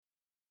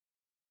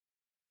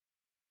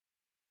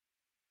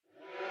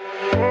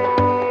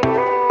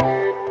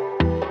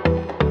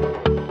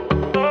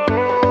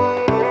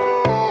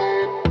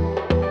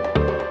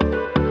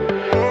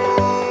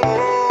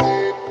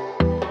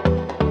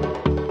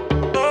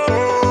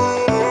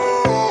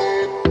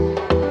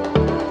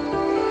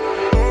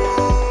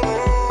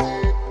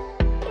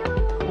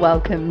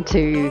welcome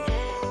to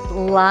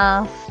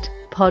last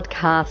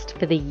podcast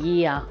for the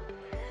year.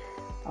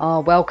 Oh,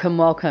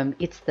 welcome.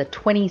 It's the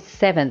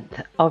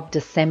 27th of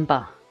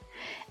December,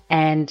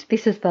 and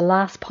this is the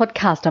last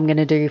podcast I'm going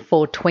to do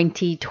for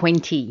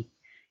 2020.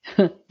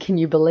 Can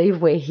you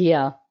believe we're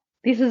here?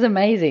 This is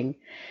amazing.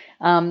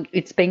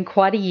 It's been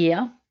quite a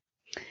year.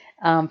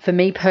 For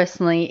me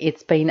personally,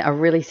 it's been a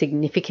really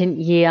significant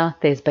year.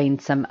 There's been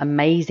some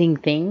amazing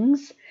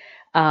things.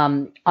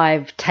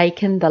 I've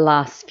taken the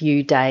last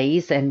few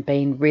days and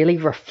been really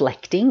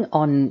reflecting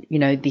on,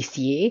 this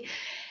year.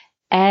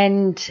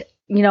 And,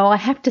 I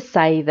have to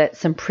say that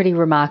some pretty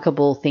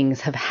remarkable things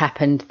have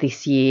happened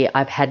this year.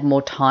 I've had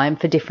more time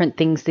for different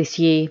things this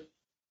year.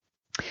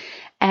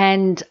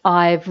 And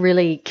I've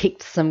really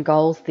kicked some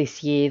goals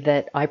this year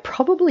that I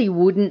probably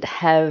wouldn't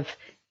have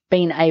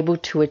been able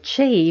to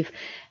achieve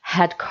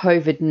had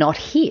COVID not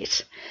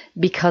hit,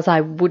 because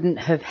I wouldn't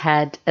have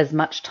had as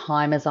much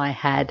time as I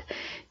had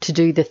to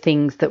do the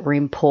things that were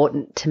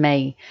important to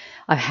me.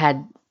 I've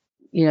had,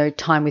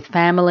 time with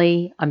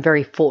family. I'm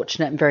very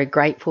fortunate and very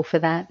grateful for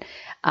that.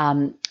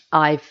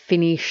 I've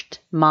finished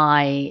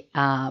my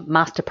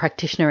master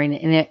practitioner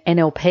in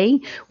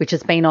NLP, which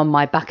has been on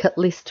my bucket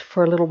list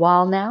for a little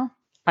while now.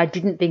 I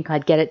didn't think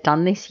I'd get it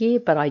done this year,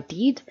 but I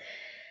did.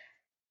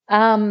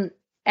 And,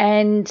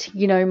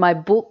 my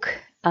book,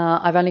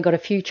 I've only got a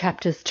few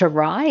chapters to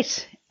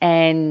write,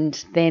 and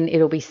then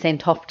it'll be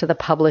sent off to the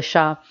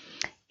publisher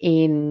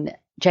in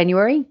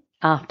January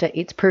after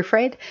it's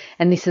proofread.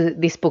 And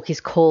this book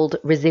is called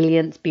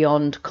Resilience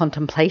Beyond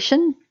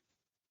Contemplation.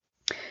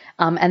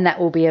 And that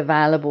will be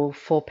available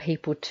for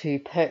people to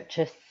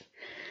purchase,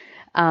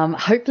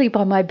 hopefully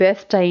by my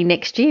birthday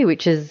next year,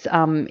 which is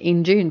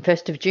in June,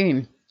 1st of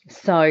June.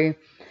 So,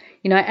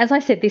 as I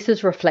said, this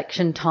is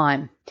reflection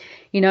time,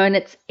 and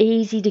it's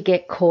easy to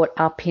get caught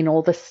up in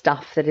all the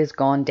stuff that has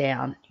gone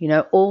down,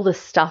 all the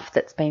stuff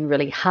that's been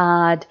really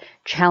hard,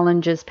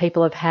 challenges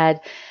people have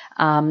had.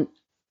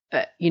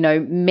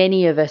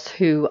 Many of us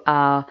who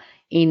are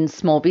in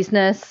small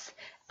business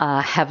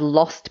have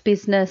lost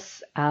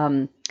business.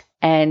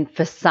 And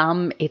for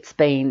some, it's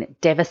been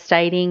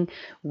devastating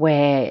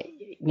where,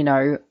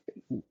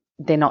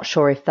 they're not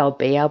sure if they'll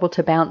be able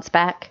to bounce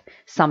back.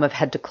 Some have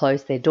had to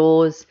close their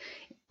doors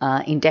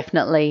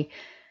indefinitely.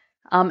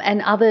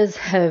 And others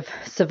have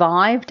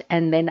survived,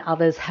 and then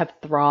others have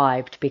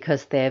thrived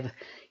because they've,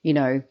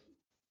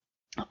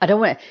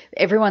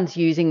 everyone's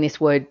using this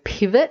word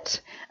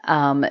pivot,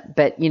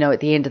 but, at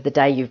the end of the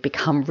day, you've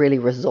become really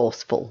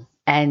resourceful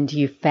and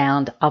you've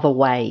found other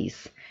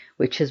ways,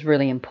 which is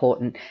really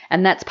important.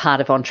 And that's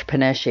part of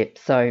entrepreneurship.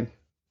 So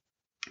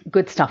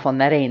good stuff on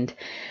that end.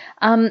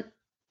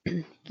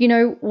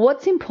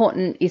 What's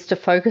important is to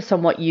focus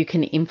on what you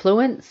can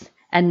influence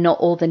and not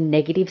all the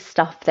negative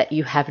stuff that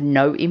you have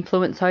no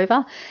influence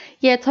over.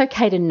 Yeah, it's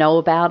okay to know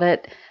about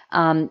it,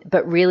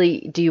 but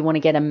really, do you want to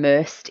get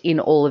immersed in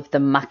all of the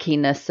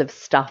muckiness of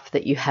stuff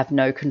that you have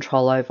no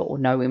control over or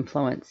no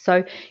influence?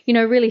 So,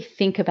 really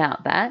think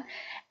about that.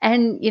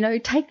 And,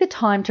 take the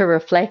time to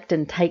reflect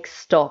and take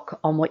stock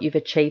on what you've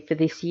achieved for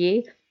this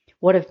year.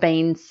 What have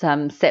been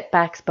some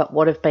setbacks, but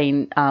what have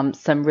been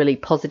some really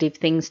positive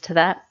things to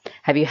that?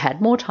 Have you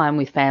had more time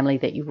with family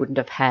that you wouldn't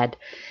have had?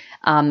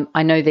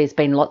 I know there's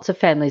been lots of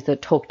families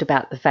that talked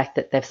about the fact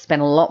that they've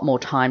spent a lot more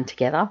time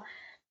together.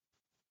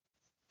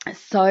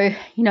 So,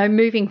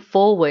 moving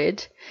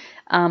forward,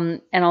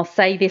 and I'll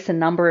say this a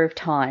number of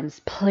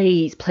times,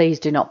 please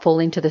do not fall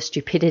into the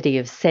stupidity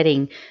of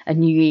setting a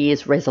New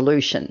Year's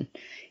resolution.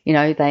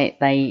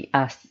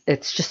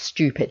 It's just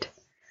stupid,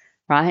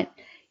 right?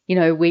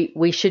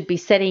 We should be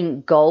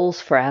setting goals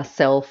for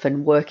ourselves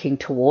and working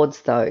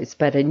towards those.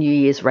 But a New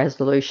Year's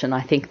resolution,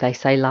 I think they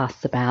say,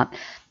 lasts about,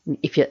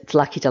 if it's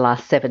lucky to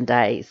last 7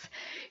 days.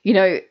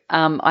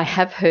 I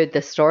have heard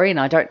this story, and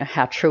I don't know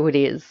how true it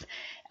is.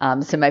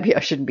 So maybe I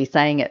shouldn't be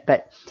saying it,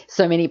 but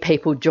so many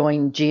people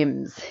join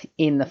gyms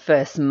in the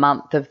first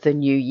month of the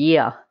new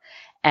year.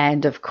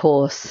 And of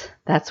course,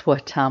 that's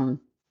what,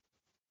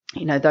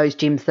 those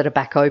gyms that are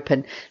back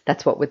open,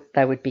 that's what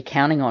they would be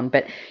counting on.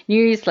 But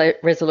New Year's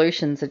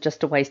resolutions are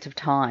just a waste of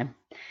time.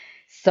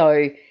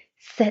 So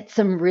set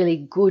some really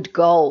good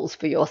goals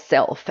for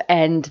yourself,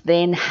 and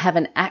then have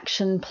an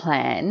action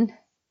plan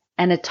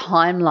and a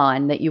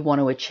timeline that you want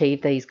to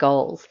achieve these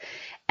goals,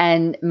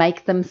 and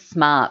make them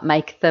smart,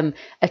 make them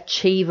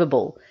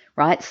achievable,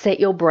 right?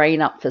 Set your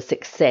brain up for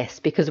success,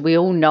 because we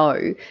all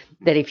know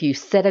that if you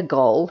set a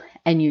goal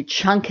and you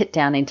chunk it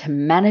down into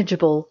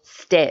manageable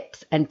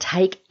steps and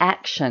take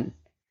action,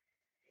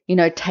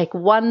 take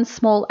one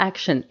small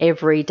action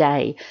every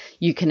day,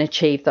 you can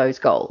achieve those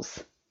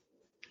goals.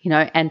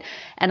 And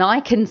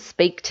I can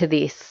speak to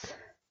this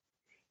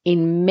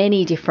in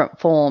many different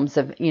forms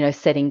of,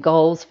 setting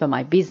goals for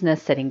my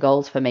business, setting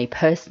goals for me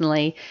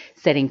personally,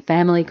 setting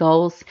family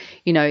goals.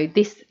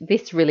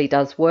 This really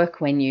does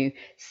work when you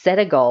set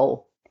a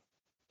goal,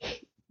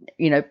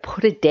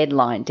 put a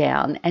deadline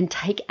down and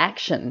take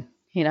action.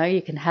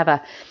 You can have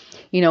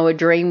a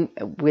dream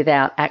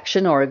without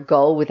action, or a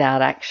goal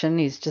without action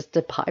is just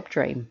a pipe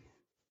dream.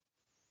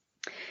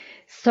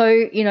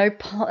 So,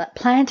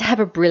 plan to have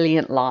a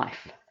brilliant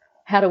life.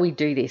 How do we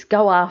do this?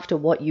 Go after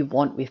what you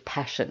want with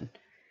passion.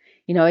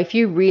 If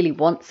you really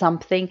want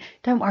something,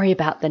 don't worry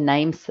about the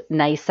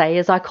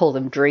naysayers. I call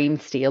them dream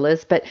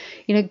stealers, but,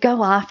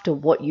 go after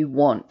what you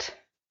want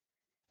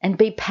and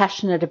be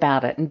passionate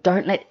about it, and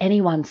don't let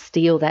anyone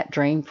steal that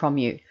dream from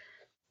you.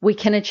 We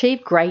can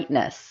achieve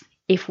greatness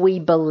if we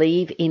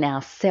believe in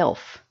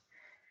ourselves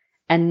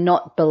and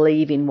not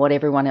believe in what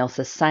everyone else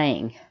is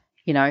saying.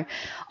 I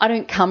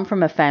don't come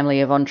from a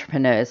family of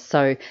entrepreneurs,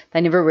 so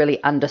they never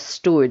really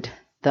understood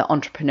the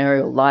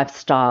entrepreneurial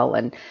lifestyle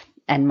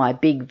and my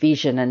big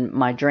vision and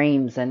my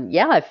dreams. And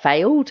yeah, I've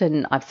failed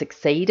and I've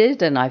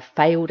succeeded, and I've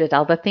failed at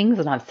other things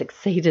and I've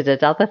succeeded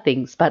at other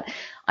things, but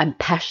I'm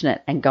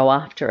passionate and go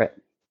after it.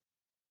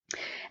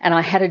 And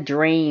I had a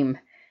dream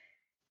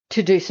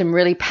to do some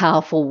really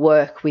powerful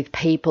work with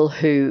people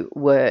who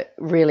were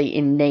really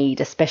in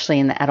need, especially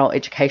in the adult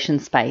education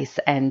space.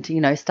 And,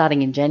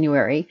 starting in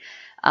January,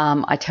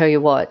 I tell you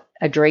what,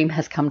 a dream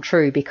has come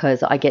true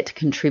because I get to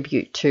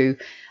contribute to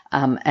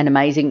an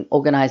amazing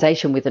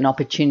organisation with an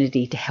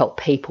opportunity to help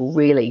people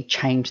really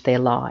change their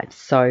lives.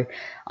 So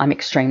I'm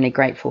extremely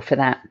grateful for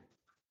that.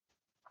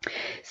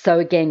 So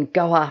again,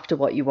 go after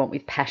what you want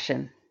with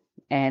passion.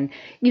 And,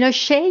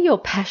 share your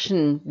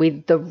passion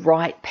with the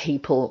right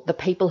people, the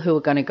people who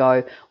are going to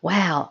go,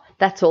 wow,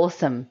 that's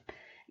awesome.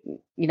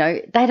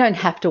 They don't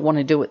have to want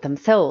to do it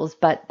themselves,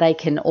 but they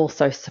can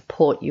also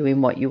support you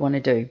in what you want to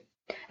do.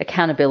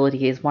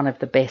 Accountability is one of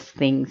the best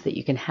things that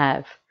you can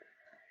have.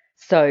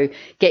 So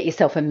get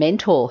yourself a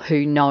mentor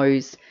who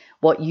knows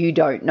what you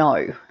don't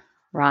know,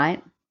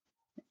 right?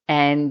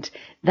 And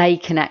they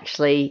can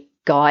actually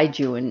guide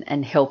you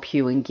and help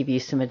you and give you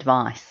some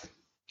advice.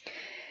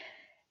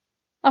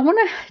 I want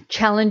to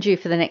challenge you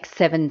for the next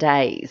 7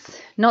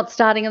 days, not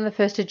starting on the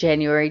 1st of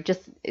January,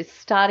 just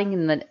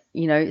starting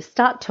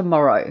start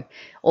tomorrow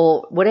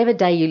or whatever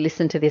day you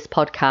listen to this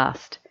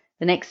podcast,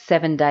 the next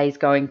 7 days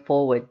going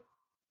forward.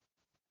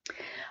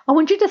 I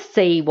want you to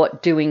see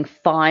what doing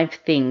 5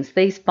 things,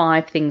 these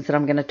 5 things that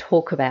I'm going to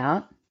talk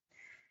about,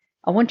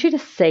 I want you to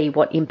see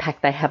what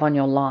impact they have on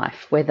your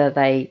life, whether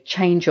they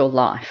change your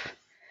life.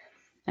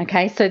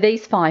 Okay, so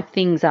these 5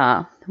 things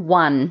are: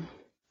 1,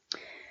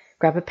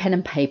 grab a pen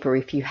and paper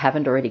if you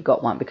haven't already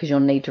got one, because you'll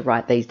need to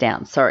write these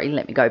down. Sorry,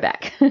 let me go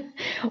back.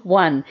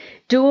 1,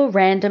 do a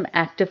random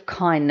act of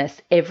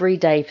kindness every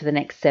day for the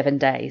next 7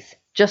 days.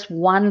 Just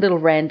one little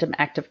random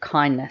act of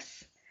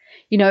kindness.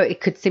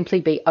 It could simply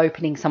be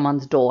opening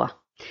someone's door.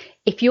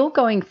 If you're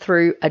going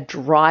through a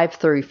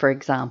drive-through, for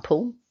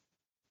example,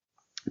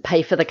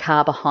 pay for the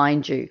car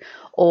behind you.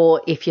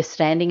 Or if you're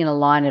standing in a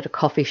line at a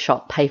coffee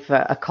shop, pay for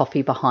a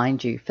coffee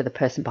behind you for the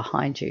person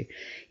behind you.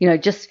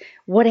 Just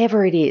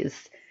whatever it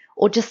is.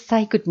 Or just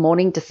say good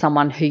morning to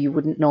someone who you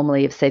wouldn't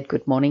normally have said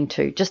good morning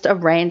to. Just a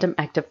random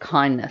act of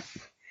kindness.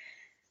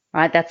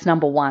 Right? That's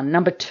number 1.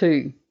 Number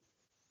 2,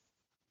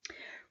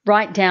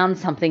 write down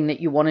something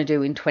that you want to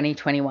do in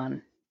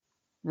 2021.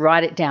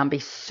 Write it down. Be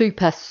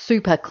super,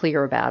 super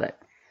clear about it.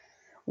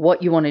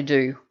 What you want to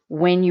do,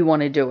 when you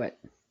want to do it.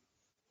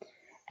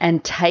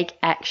 And take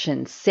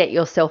action. Set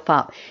yourself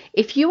up.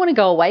 If you want to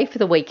go away for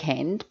the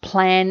weekend,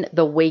 plan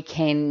the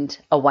weekend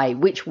away.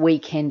 Which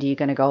weekend are you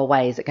going to go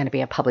away? Is it going to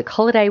be a public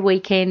holiday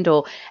weekend?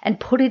 And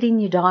put it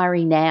in your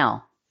diary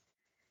now.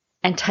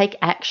 And take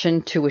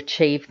action to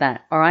achieve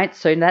that. All right.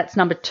 So that's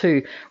number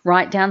 2.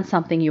 Write down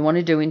something you want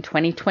to do in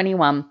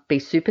 2021. Be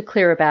super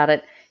clear about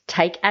it.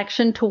 Take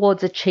action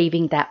towards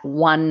achieving that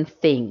one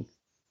thing.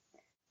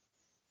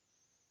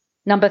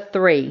 Number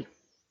 3,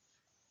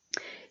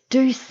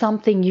 do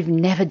something you've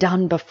never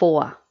done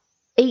before.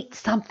 Eat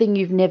something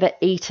you've never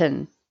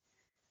eaten.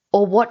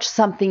 Or watch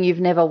something you've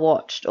never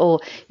watched. Or,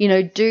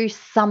 do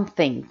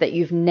something that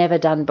you've never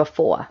done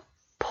before.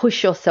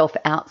 Push yourself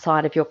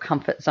outside of your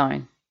comfort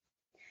zone.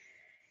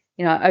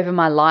 Over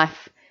my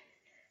life,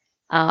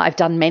 I've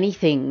done many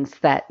things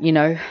that,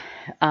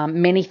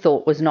 many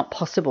thought was not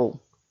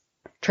possible.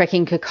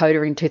 Trekking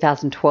Kokoda in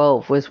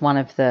 2012 was one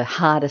of the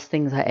hardest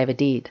things I ever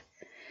did.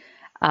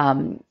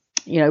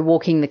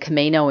 Walking the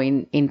Camino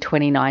in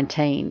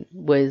 2019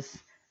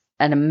 was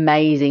an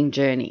amazing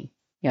journey.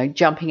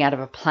 Jumping out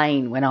of a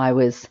plane when I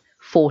was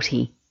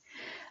 40.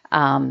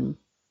 Next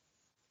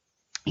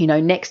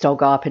I'll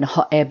go up in a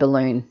hot air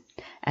balloon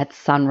at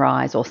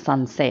sunrise or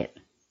sunset.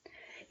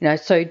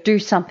 So do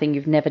something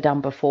you've never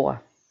done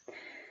before.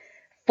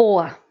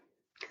 4,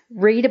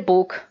 read a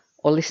book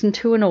or listen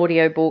to an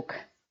audiobook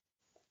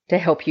to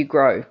help you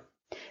grow.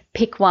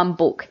 Pick one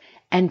book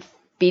and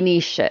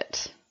finish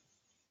it.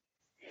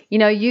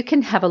 You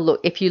can have a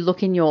look. If you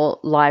look in your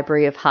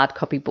library of hard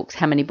copy books,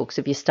 how many books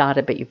have you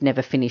started but you've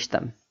never finished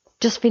them?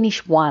 Just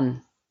finish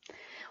one.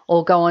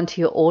 Or go onto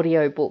your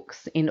audio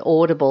books in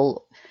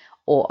Audible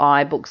or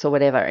iBooks or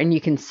whatever, and you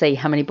can see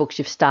how many books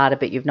you've started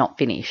but you've not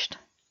finished.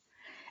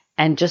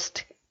 And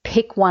just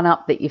pick one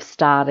up that you've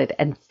started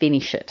and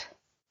finish it.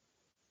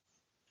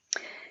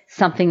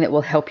 Something that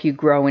will help you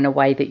grow in a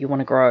way that you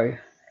want to grow.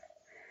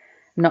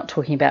 I'm not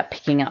talking about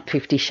picking up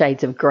 50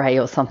 Shades of Grey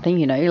or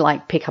something,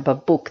 like pick up a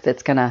book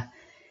that's going to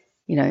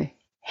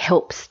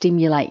help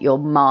stimulate your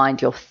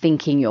mind, your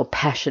thinking, your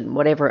passion,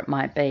 whatever it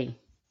might be.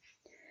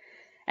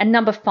 And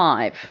number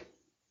 5,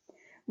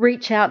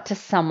 reach out to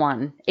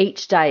someone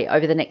each day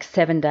over the next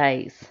 7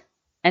 days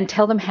and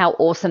tell them how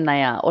awesome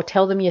they are, or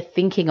tell them you're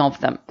thinking of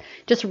them.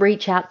 Just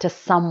reach out to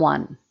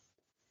someone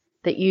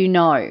that you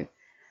know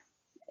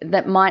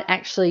that might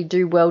actually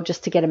do well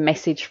just to get a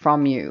message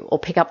from you, or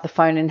pick up the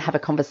phone and have a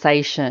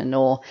conversation,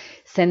 or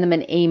send them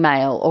an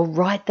email, or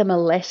write them a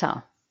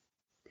letter.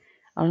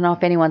 I don't know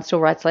if anyone still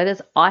writes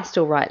letters. I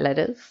still write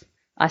letters.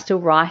 I still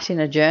write in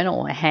a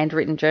journal, a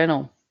handwritten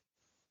journal.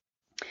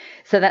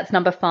 So that's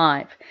number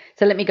 5.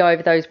 So let me go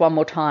over those one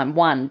more time.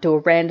 1, do a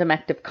random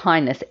act of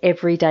kindness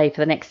every day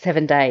for the next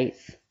 7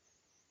 days.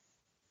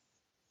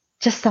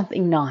 Just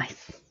something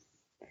nice.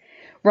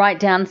 Write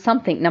down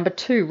something. Number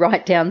 2,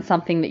 write down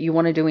something that you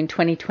want to do in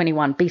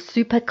 2021. Be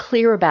super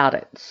clear about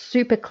it.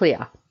 Super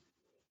clear.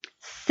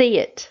 See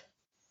it.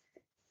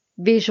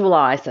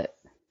 Visualize it,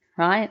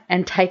 right?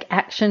 And take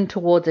action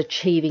towards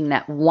achieving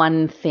that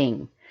one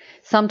thing.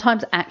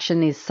 Sometimes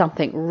action is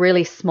something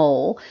really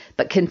small,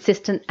 but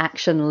consistent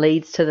action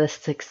leads to the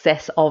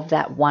success of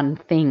that one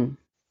thing.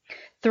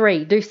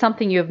 3, do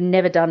something you have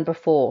never done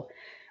before.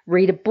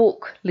 Read a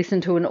book,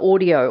 listen to an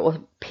audio, or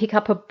pick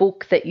up a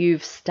book that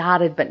you've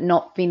started but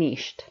not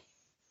finished.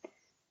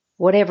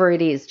 Whatever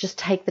it is, just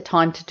take the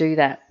time to do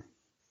that.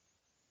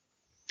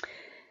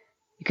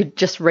 You could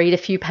just read a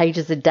few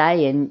pages a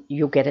day and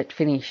you'll get it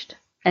finished.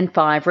 And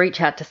 5,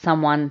 reach out to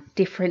someone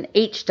different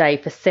each day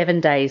for 7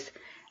 days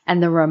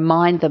and then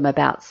remind them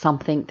about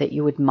something that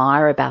you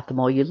admire about them,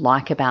 or you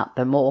like about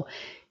them, or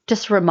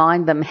just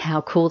remind them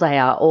how cool they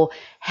are, or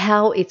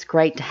how it's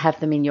great to have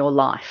them in your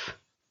life.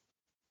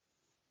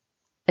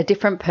 A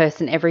different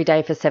person every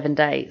day for 7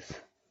 days.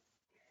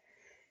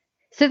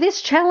 So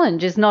this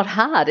challenge is not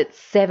hard. It's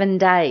 7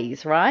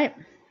 days, right?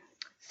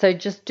 So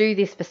just do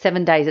this for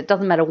 7 days. It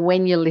doesn't matter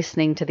when you're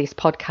listening to this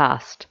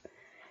podcast.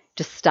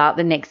 Just start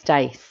the next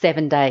day,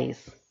 7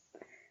 days.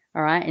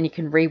 All right? And you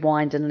can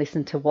rewind and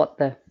listen to what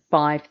the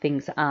 5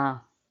 things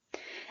are.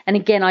 And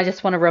again, I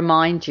just want to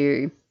remind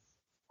you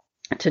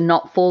to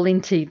not fall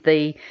into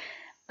the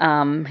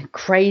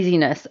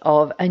craziness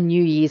of a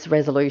New Year's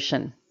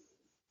resolution.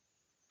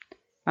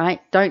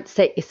 Right? Don't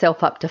set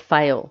yourself up to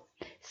fail.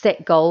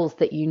 Set goals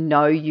that you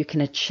know you can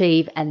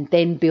achieve, and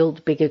then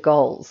build bigger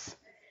goals,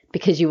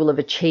 because you will have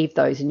achieved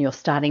those and you're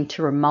starting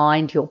to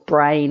remind your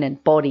brain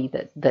and body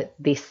that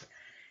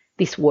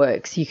this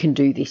works. You can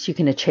do this. You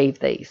can achieve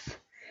these.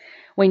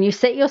 When you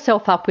set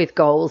yourself up with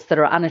goals that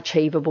are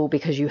unachievable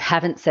because you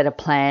haven't set a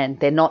plan,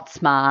 they're not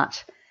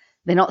smart,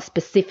 they're not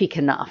specific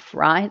enough,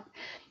 right?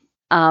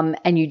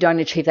 And you don't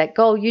achieve that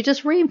goal, you're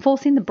just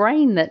reinforcing the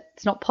brain that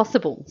it's not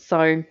possible.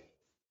 So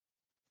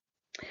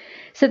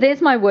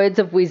there's my words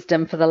of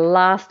wisdom for the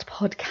last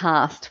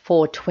podcast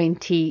for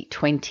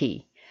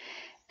 2020.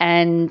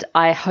 And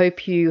I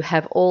hope you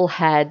have all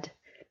had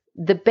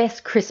the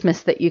best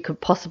Christmas that you could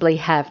possibly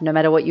have, no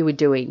matter what you were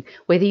doing,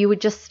 whether you were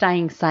just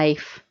staying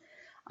safe.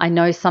 I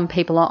know some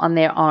people are on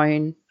their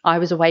own. I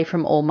was away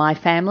from all my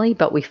family,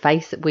 but we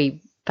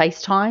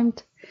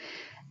FaceTimed,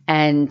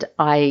 and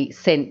I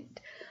sent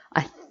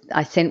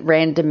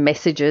random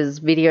messages,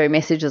 video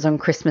messages on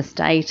Christmas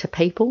Day to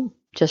people,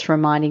 just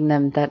reminding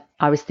them that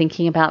I was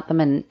thinking about them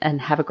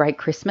and have a great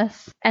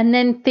Christmas. And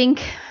then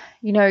think,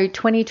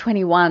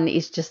 2021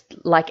 is just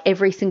like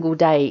every single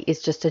day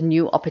is just a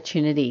new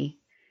opportunity.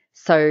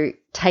 So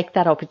take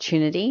that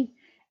opportunity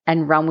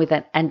and run with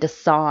it, and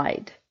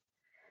decide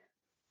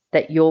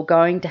that you're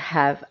going to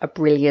have a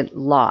brilliant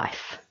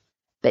life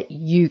that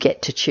you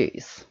get to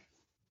choose.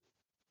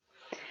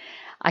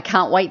 I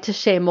can't wait to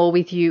share more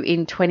with you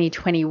in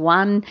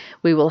 2021.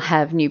 We will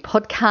have new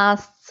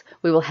podcasts.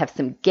 We will have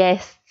some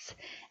guests.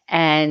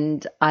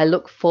 And I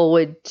look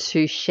forward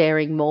to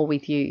sharing more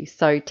with you.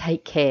 So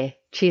take care.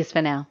 Cheers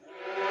for now.